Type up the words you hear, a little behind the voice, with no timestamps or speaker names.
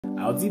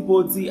Audi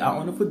Bodzi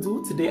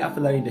Aonafudu. Today I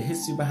feel learning the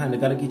history behind the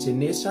Gullah Geechee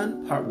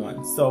Nation, part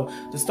 1. So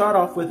to start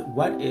off with,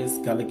 what is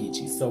Gullah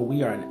Geechee? So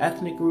we are an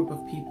ethnic group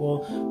of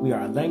people, we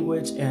are a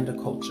language and a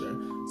culture.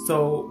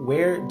 So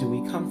where do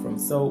we come from?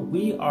 So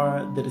we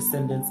are the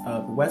descendants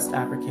of West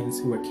Africans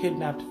who were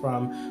kidnapped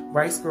from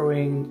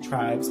rice-growing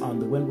tribes on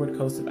the windward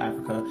coast of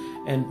Africa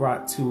and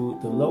brought to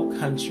the low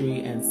country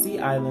and sea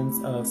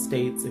islands of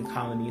states and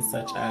colonies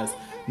such as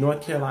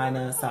North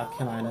Carolina, South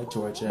Carolina,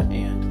 Georgia,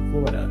 and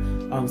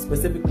Florida,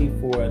 specifically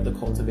for the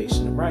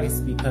cultivation of rice,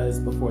 because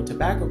before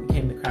tobacco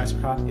became the cash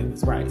crop, it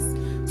was rice.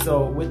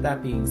 So with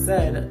that being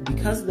said,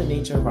 because of the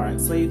nature of our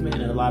enslavement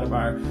and a lot of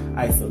our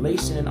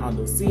isolation on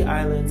those sea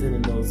islands and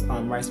in those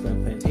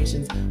rice-growing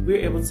plantations, we were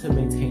able to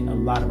maintain a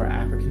lot of our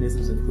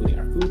Africanisms, including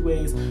our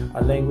foodways,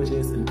 our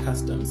languages, and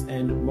customs.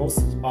 And most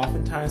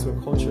oftentimes,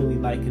 we're culturally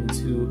likened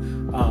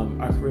to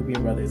our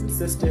Caribbean brothers and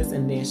sisters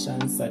in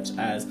nations such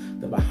as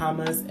the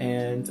Bahamas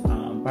and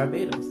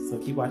Barbados. So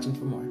keep watching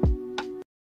for more.